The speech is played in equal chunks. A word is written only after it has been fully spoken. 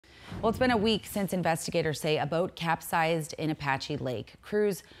Well, it's been a week since investigators say a boat capsized in Apache Lake.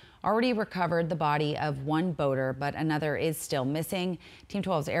 Crews already recovered the body of one boater, but another is still missing. Team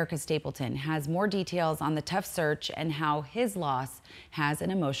 12's Erica Stapleton has more details on the tough search and how his loss has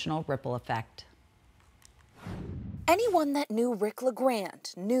an emotional ripple effect. Anyone that knew Rick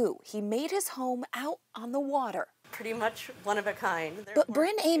Legrand knew he made his home out on the water. Pretty much one of a kind. But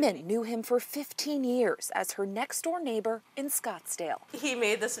Bryn Amon knew him for 15 years as her next-door neighbor in Scottsdale. He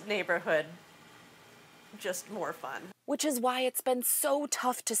made this neighborhood just more fun. Which is why it's been so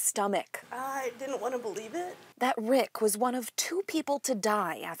tough to stomach. I didn't want to believe it. That Rick was one of 2 people to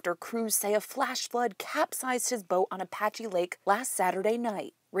die after crews say a flash flood capsized his boat on Apache Lake last Saturday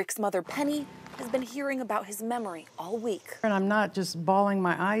night. Rick's mother, Penny, has been hearing about his memory all week. And I'm not just bawling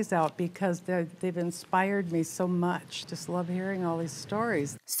my eyes out because they've inspired me so much. Just love hearing all these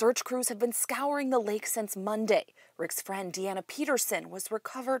stories. Search crews have been scouring the lake since Monday. Rick's friend Deanna Peterson was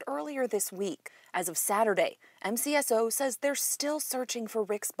recovered earlier this week. As of Saturday, MCSO says they're still searching for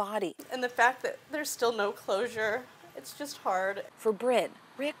Rick's body. And the fact that there's still no closure, it's just hard. For Bryn,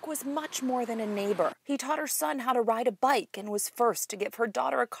 Rick was much more than a neighbor. He taught her son how to ride a bike and was first to give her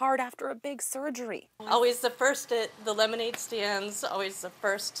daughter a card after a big surgery. Always the first at the lemonade stands, always the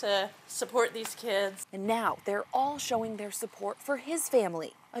first to support these kids. And now they're all showing their support for his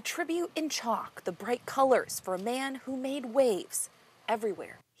family. A tribute in chalk, the bright colors for a man who made waves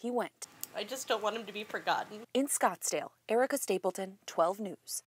everywhere he went. I just don't want him to be forgotten. In Scottsdale, Erica Stapleton, 12 News.